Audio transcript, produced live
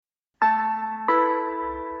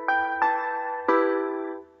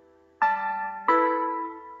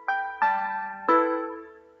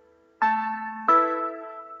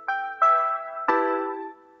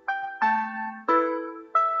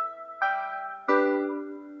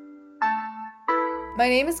My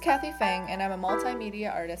name is Kathy Fang, and I'm a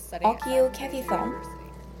multimedia artist studying 我 at 叫 Simon Kathy Fraser Fang， University.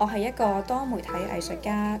 我係一個多媒體藝術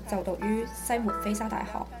家，就讀於西門菲沙大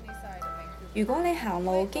學。如果你行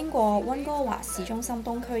路經過温哥華市中心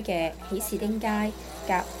東區嘅喜士丁街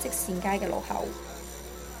夾積善街嘅路口，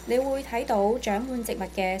你會睇到長滿植物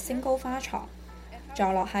嘅升高花床，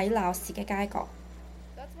坐落喺鬧市嘅街角。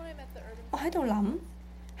我喺度諗，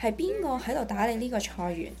係邊個喺度打理呢個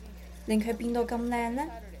菜園，令佢變到咁靚呢？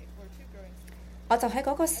我就喺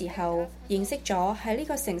嗰個時候認識咗喺呢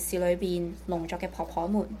個城市裏邊農作嘅婆婆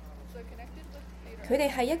們。佢哋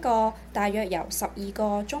係一個大約由12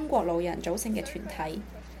個中國老人組成嘅團體，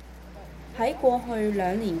喺過去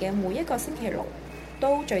2年嘅每一個星期六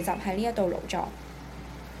都聚集喺呢一度勞作。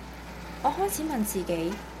我開始問自己，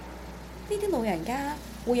呢啲老人家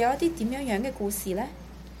會有一啲點樣嘅故事呢？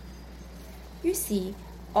於是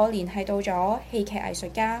我聯繫到咗戲劇藝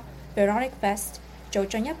術家 Véronique Best 做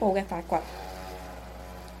進一步嘅發掘。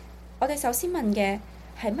我哋首先問嘅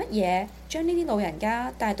係乜嘢將呢啲老人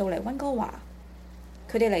家帶到嚟温哥華？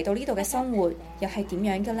佢哋嚟到呢度嘅生活又係點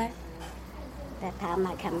樣嘅呢？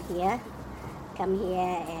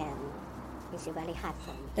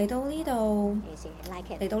嚟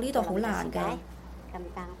到呢度好難㗎，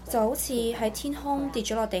就好似喺天空跌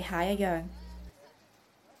咗落地下一樣。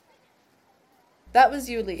That was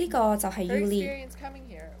Yuli. 呢個就係 Her Yuli， experience coming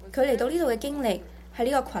here was 佢嚟到呢度嘅經歷喺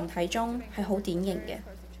呢個群體中係好典型嘅。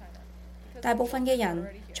大部分嘅人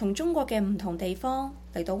從中國嘅唔同地方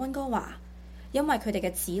嚟到温哥華，因為佢哋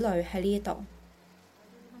嘅子女喺呢度。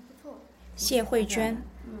謝慧娟，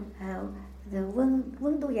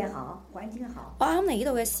温度也好，環境好。我啱嚟呢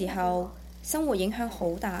度嘅時候，生活影響好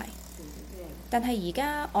大，但係而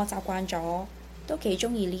家我習慣咗，都幾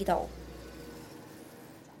鍾意呢度。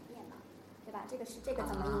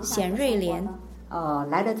冼瑞蓮，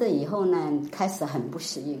來了這以後呢，開始很不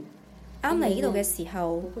適應。啱嚟呢度嘅時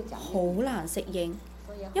候好難適應，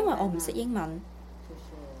因為我唔識英文。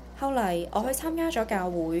後嚟我去參加咗教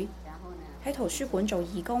會，喺圖書館做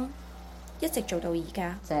義工，一直做到而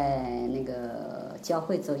家。在那個教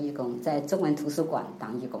會做義工，在中文圖書館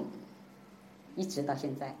當義工，一直到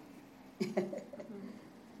現在。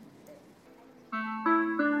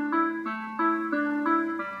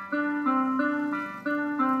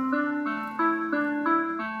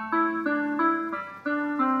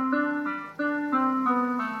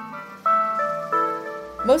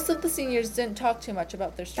Most of the seniors didn't talk too much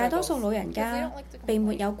about their struggles. 大多數老人家並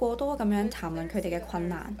沒有過多咁樣談論佢哋嘅困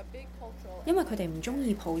難，因為佢哋唔鍾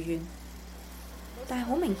意抱怨。但係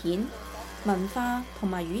好明顯，文化同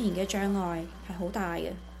埋語言嘅障礙係好大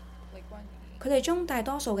嘅。佢哋中大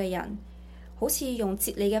多數嘅人好似用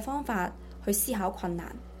哲理嘅方法去思考困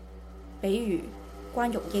難，比如關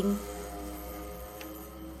玉英。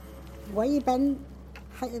我一般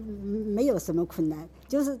還沒有什麼困難，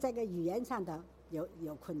就是這個語言上的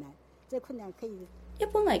有困難。這困難可以一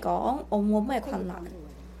般嚟講，我冇咩困難，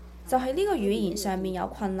就係呢個語言上面有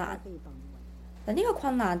困難。但呢個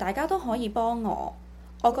困難大家都可以幫我，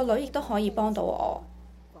我個女亦都可以幫到我。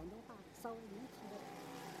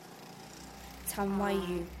陳慧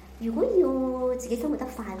如，如果要自己生活得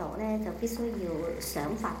快樂呢，就必須要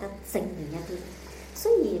想法得正面一啲。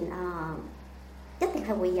雖然一定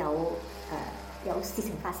係會有事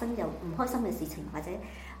情發生，有唔開心嘅事情或者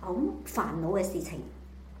好煩惱嘅事情，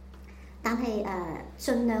但係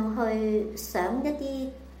盡量去想一啲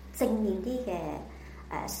正面啲嘅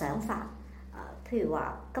想法。譬如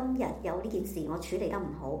話今日有呢件事我處理得唔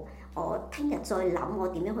好，我聽日再諗我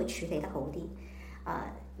點樣去處理得好啲。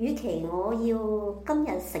與其我要今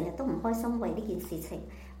日成日都唔開心為呢件事情，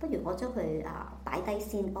不如我將佢擺低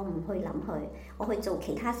先，我唔去諗佢，我去做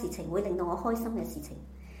其他事情會令到我開心嘅事情。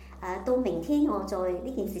到明天我再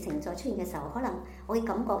呢件事情再出現嘅時候，可能我嘅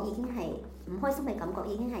感覺已經係唔開心嘅感覺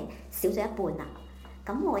已經係少咗一半啦。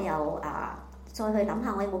咁我又再去諗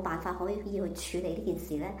下，我有冇辦法可以去處理呢件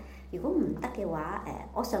事呢？如果唔得嘅話，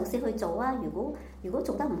我嘗試去做啊。如果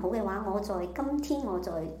做得唔好嘅話，我在今天我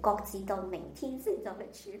再擱置到明天先再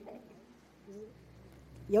去處理。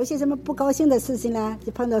有些什麼不高興的事情呢？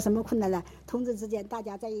就碰到什麼困難呢？同志之間大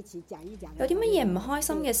家在一起講一講。有啲乜嘢唔開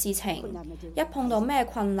心嘅事情，一碰到咩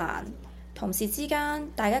困難，同事之間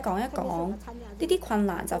大家講一講，呢啲困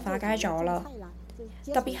難就化解咗啦。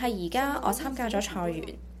特別係而家我參加咗菜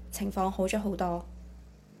園，情況好咗好多。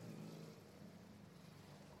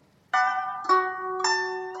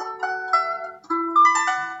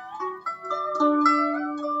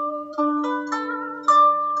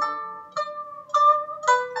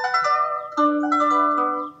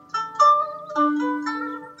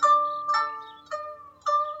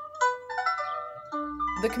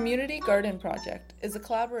The community Community Garden Project is a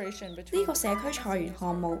collaboration 呢 between 個社區菜園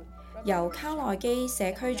項目由卡內基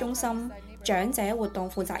社區中心長者活動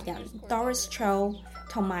負責人 Doris Cho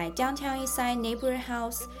同埋 Downtown Eastside Neighborhood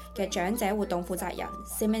House 嘅長者活動負責人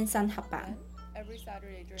Simonson 合辦。 every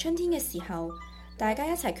Saturday during 春天嘅時候，大家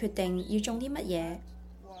一齊決定要種啲乜嘢，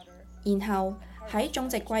 water. 然後喺種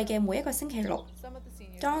植季嘅每一個星期六 Some of the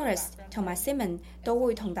seniors ，Doris 同埋 Simon 都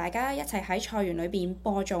會同大家一齊喺菜園裏邊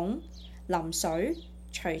播種、淋水、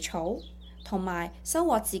除草，同埋收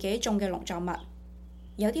穫自己種嘅農作物。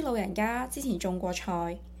有啲老人家之前種過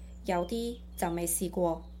菜，有啲就未試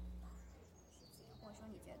過。或者说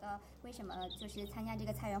你觉得为什么就是参加这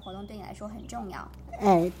个菜园活动对你来说很重要？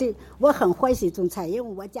哎，对，我很欢喜种菜，因为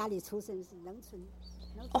我家里出身是农村。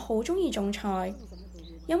我好鍾意種菜，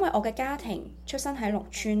因為我嘅家庭出生喺農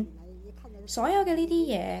村，所有嘅呢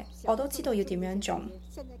啲嘢我都知道要點樣種。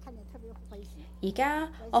現在看着特別歡喜。而家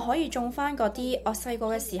我可以種返嗰啲我細個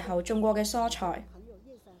嘅時候種過嘅蔬菜。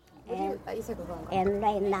 And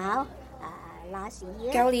right now, last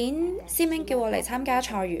year, 舊年師明叫我嚟參加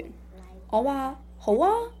菜園，我話好啊，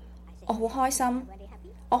我好開心，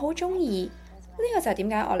我好鍾意，呢個就係點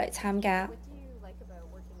解我嚟參加。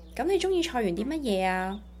咁你鍾意菜園啲乜嘢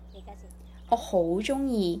啊？我好鍾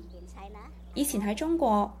意。以前喺中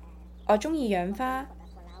國，我鍾意養花，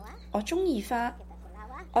我鍾意花，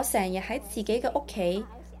我成日喺自己嘅屋企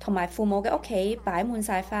同埋父母嘅屋企擺滿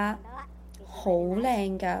晒花，好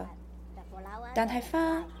靚㗎。但係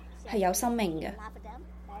花係有生命嘅，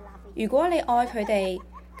如果你愛佢哋，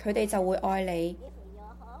佢哋就會愛你。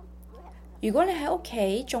如果你喺屋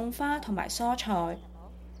企種花同埋蔬菜，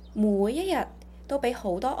每一日都俾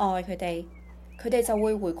好多愛佢哋，佢哋就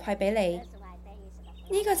會回饋俾你。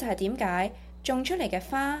呢個就係點解種出嚟嘅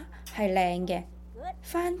花係靚嘅，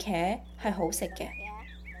番茄係好食嘅。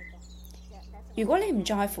如果你唔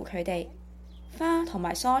在乎佢哋，花同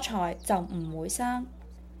埋蔬菜就唔會生。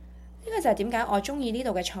呢個就係點解我鍾意呢度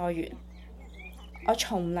嘅菜園，我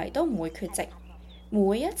從嚟都唔會缺席，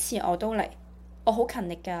每一次我都嚟，我好勤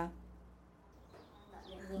力㗎。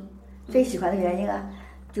最喜歡的原因啊，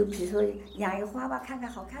就譬如說養一個花吧，看看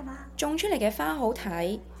好看啦。種出嚟嘅花好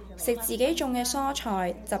睇，食自己種嘅蔬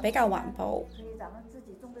菜就比較環保。所以咱們自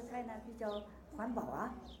己種的菜呢，比較環保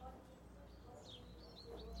啊。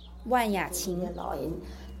萬雅琴，老人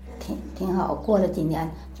挺好，過了幾年，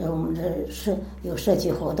這我們這是有社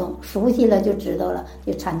區活動，熟悉了就知道了，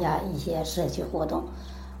就參加一些社區活動。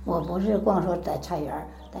我不是光說在菜園，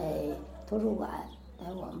在圖書館，在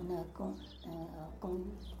我們的公寓。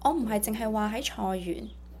我唔係淨係話喺菜園，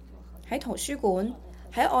喺圖書館，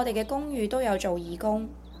喺我哋嘅公寓都有做義工，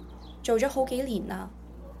做咗好幾年啦。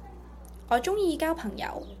我鍾意交朋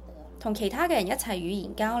友，同其他嘅人一齊語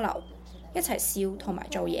言交流，一齊笑同埋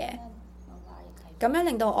做嘢。咁樣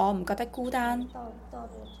令到我唔覺得孤單。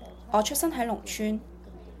我出生喺農村，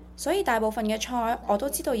所以大部分嘅菜我都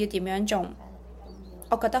知道要點樣種，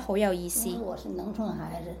我覺得好有意思。我是農村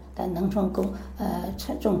孩子，在農村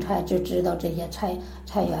種菜就知道這些菜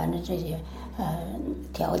園的這些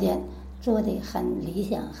條件，做得很理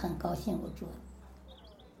想，很高興我做。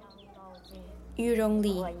于榮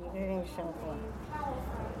利，我一個人生活，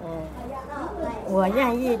我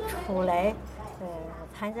願意出來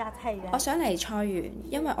參加菜園。我想嚟菜園，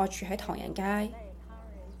因為我住喺唐人街。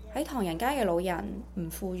喺唐人街嘅老人唔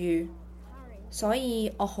富裕，所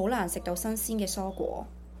以我好難食到新鮮嘅蔬果。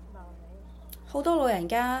好多老人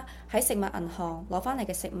家喺食物銀行攞返嚟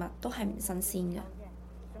嘅食物都係唔新鮮嘅，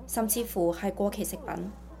甚至乎係過期食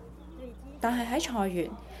品。但係喺菜園，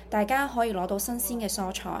大家可以攞到新鮮嘅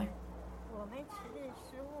蔬菜。我們吃的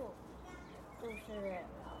食物，就是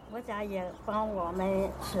我家也幫我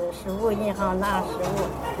們吃食物銀行拿食物，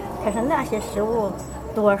可是那些食物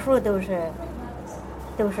多數都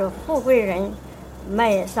是富貴人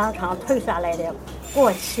賣商場退下來的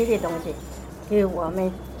過期的東西，給我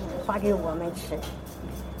們發給我們吃。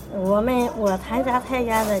我參加菜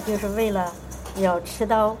園呢，就是為了要吃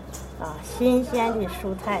到新鮮的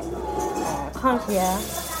蔬菜，況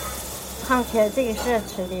且這個社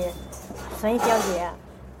區的孫小姐，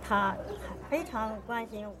她非常關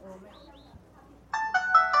心我們。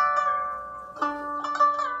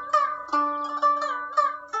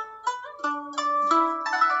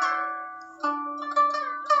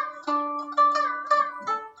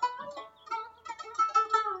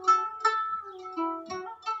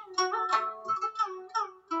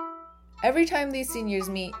Every time these seniors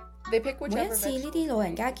meet, they pick 每一 whichever 次呢啲老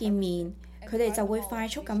人家見面，佢哋就會快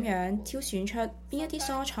速咁樣挑選出邊一啲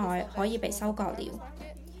蔬菜可以被收割了，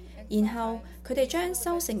然後佢哋將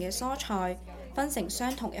收成嘅蔬菜分成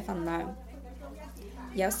相同嘅份量。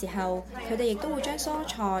有時候佢哋亦都會將蔬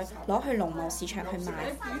菜攞去農貿市場去賣，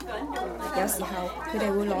有時候佢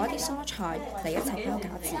哋會攞一啲蔬菜嚟一齊包餃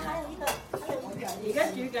子。而家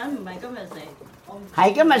煮緊唔係今日食，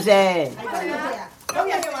係今日食。今日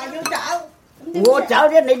又話要走，我走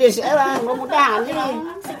啫，你哋食啊嘛，我冇得閒啫。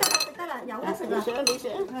食得啦，有得食啦。你食。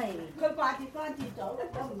係佢掛住走，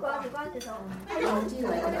掛住走。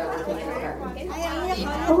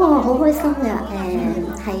不過好開心㗎，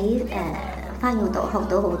喺花園度學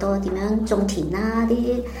到好多點樣種田啦，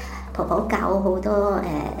啲婆婆教好多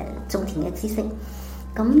種田嘅知識。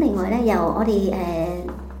咁另外咧，我哋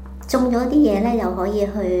種咗啲嘢咧，又可以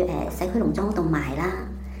去社區農莊嗰度賣啦。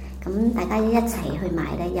咁大家一齊去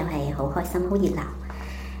賣咧，又係好開心，好熱鬧。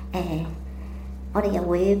我哋又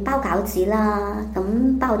會包餃子啦，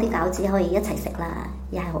咁包啲餃子可以一齊食啦，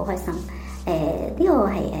又係好開心。呢個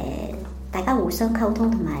係大家互相溝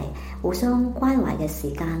通同埋互相關懷嘅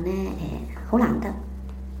時間咧，好難得，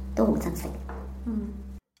都好珍惜。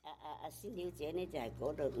施小姐呢就係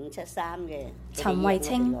嗰度573嘅陳慧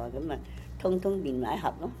清咁啊，通通連埋一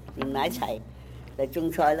盒咯，連埋一齊嚟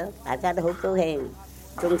種菜咯，大家都好高興。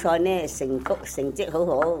種菜呢成績好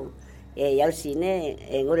好，有時呢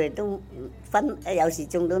我哋都分，有時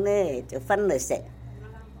種到呢就分嚟食，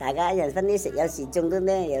大家一人分啲食。有時種到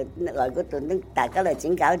呢又來嗰度都大家嚟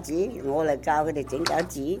整餃子，我嚟教佢哋整餃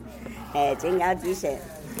子，整餃子食。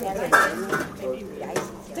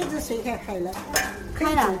这是谁开了？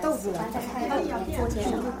开了豆腐了。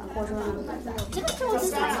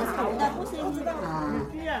啊，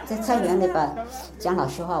在菜园里吧，讲老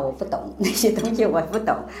实话，我不懂那些东西，我不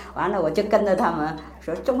懂。完了，我就跟着他們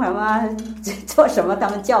說種什麼做什麼，他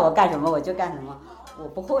們叫我幹什麼我就幹什麼，我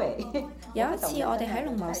不會。有一次我哋喺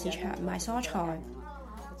農貿市場賣蔬菜，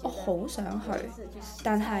我好想去，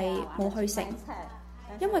但係冇去成。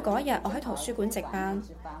因為嗰一日我喺圖書館值班，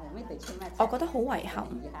我覺得好遺憾，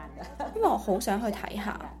因為我好想去睇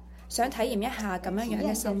下，想體驗一下咁樣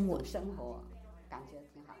嘅生活。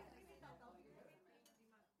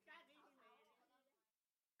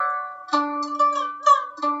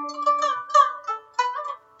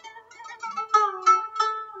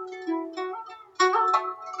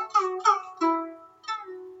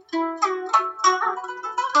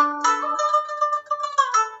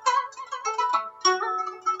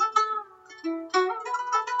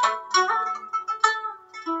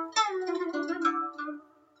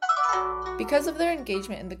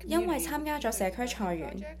因為參加咗社區菜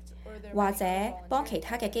園，或者幫其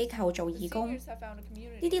他嘅機構做義工，呢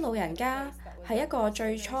啲老人家係一個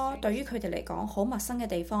最初對於佢哋嚟講好陌生嘅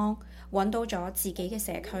地方，揾到咗自己嘅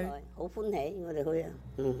社區。好歡喜，我哋去啊！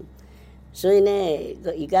所以呢，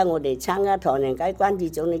而家我哋參加唐人街關注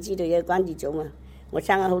組，你知道嘅關注組嘛？我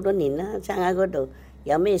參加好多年啦，參加嗰度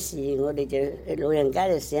有咩事，我哋就老人家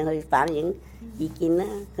就上去反映意見啦，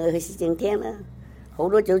去市政廳啦。好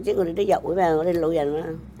多組織我哋都入會嘛，我哋老人嘛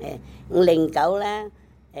，509啦，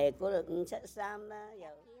嗰度573啦，又。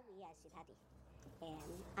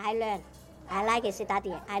I learn, I like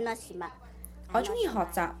study, I not smart。我中意學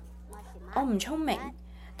習，我唔聰明，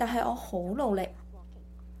但係我好努力。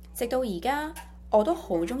直到而家，我都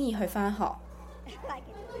好中意去返學。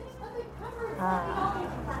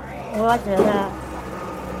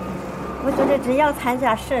我覺得只要參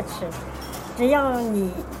加社區，只要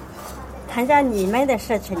你參加你們的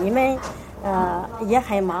社區，你們也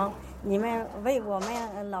很忙，你們為我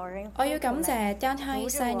們老人。我要感謝 Downtown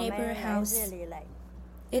Eastside Neighbourhood House，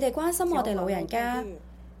 你哋關心我哋老人家，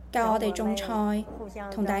教我哋種菜，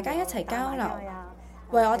同大家一齊交流，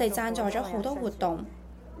為我哋贊助咗好多活動。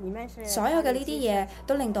所有嘅呢啲嘢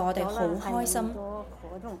都令到我哋好開心。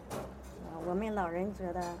我們老人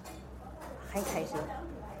覺得很開心，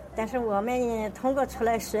但是我們通過出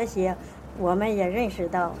來學習，我們也認識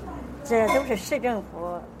到，這都是市政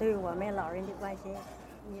府對我們老人的關心。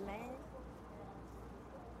你們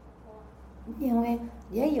因為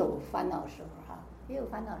也有煩惱時候哈，也有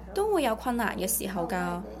煩惱時候都會有困難嘅時候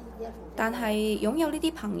㗎，但係擁有呢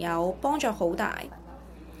啲朋友幫助好大，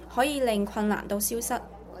可以令困難都消失。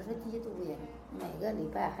我是基督徒，每個禮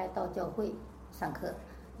拜還到教會上課，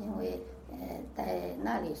因為在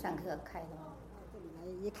那裡上課開的。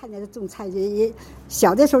一看見種菜，也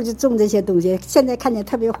小的時候就種這些東西，現在看見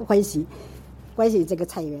特別歡喜這個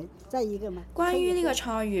菜園。再一個嘛，關於呢個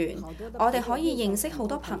菜園，我哋可以認識好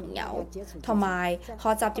多朋友，同埋學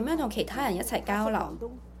習點樣同其他人一齊交流。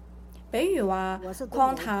比如話，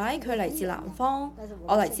鄺太佢嚟自南方，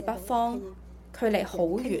我嚟自北方，距離好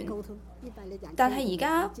遠。但係而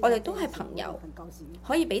家我哋都係朋友，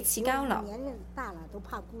可以彼此交流。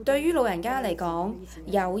對於老人家嚟講，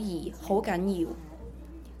友誼好緊要，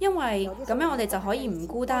因為咁樣我哋就可以唔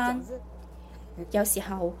孤單。有時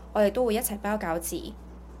候我哋都會一齊包餃子。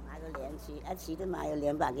買過2次，一次都買咗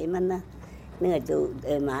200幾蚊啦。呢個做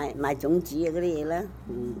買種子啊嗰啲嘢啦，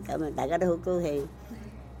咁啊大家都好高興。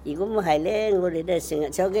如果唔係咧，我哋都係成日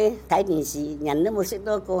坐機睇電視，人都冇識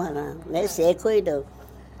多個係嘛？你喺社區度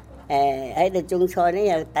喺度種菜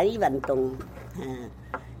咧，又抵運動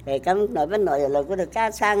咁耐不耐又嚟嗰度加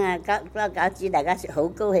餐啊，包餃子，大家食好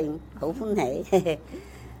高興，好歡喜，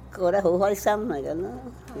過得好開心咪咁咯。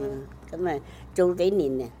咁啊做幾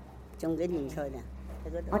年啊，種幾年菜啊。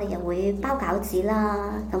我哋又會包餃子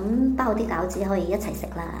啦，咁包啲餃子可以一齊食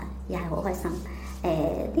啦，又係好開心。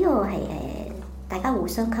呢個係大家互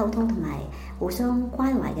相溝通同埋互相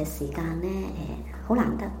關懷嘅時間咧，好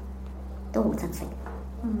難得，都好珍惜。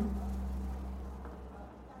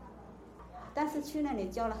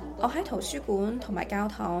我喺圖書館同埋教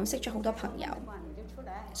堂識咗好多朋友，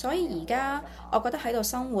所以而家我覺得喺度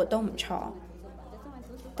生活都唔錯。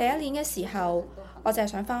第一年嘅時候，我就係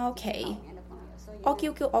想返屋企，我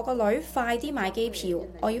叫我個女快啲買機票，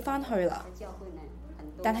我要返去啦。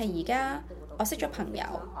但係而家我識咗朋友，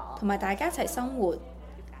同埋大家一齊生活，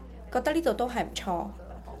覺得呢度都係唔錯。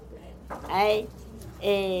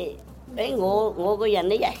我個人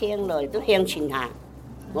呢一向來都向前行，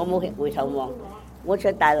我冇回頭望。我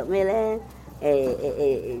在大陸咩咧？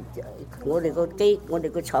我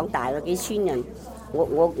哋個廠大咗幾千人，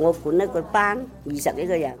我管一個班20幾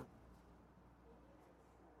個人。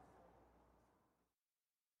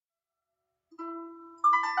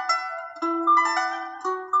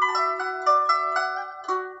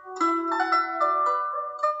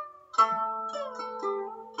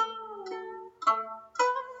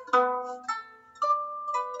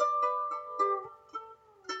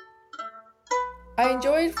I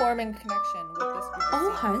enjoyed forming connection with this group. 我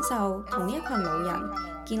好享受同呢一群老人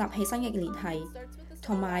建立起新嘅聯繫，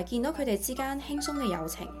同埋見到佢哋之間輕鬆嘅友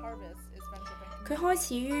情。佢開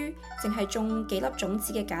始於淨係種幾粒種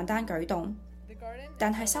子嘅簡單舉動，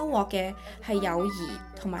但係收穫嘅係友誼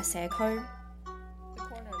同埋社區。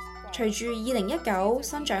隨住2019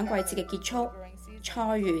生長季節嘅結束，菜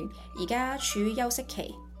園而家處於休息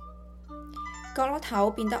期，角落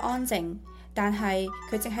頭變得安靜。但係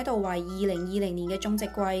佢正喺度為2020年嘅種植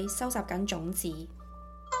季收集緊種子。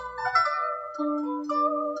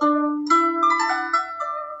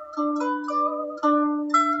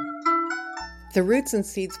The Roots and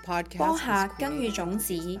Seeds podcast 播下根與種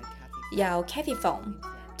子，由 Kathy Fong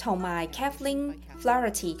同埋 Kathleen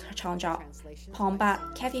Flaherty 創作，旁白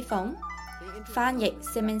Kathy Fong， 翻譯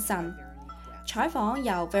Simonson， 採訪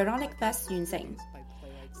由 Veronique Best 完成。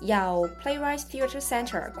由 Playwrights Theatre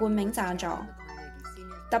Centre 冠名贊助，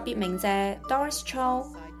特別鳴謝 Doris Cho、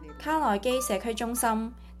卡內基社區中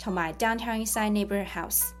心同埋 Downtown Eastside Neighbourhood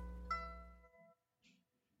House。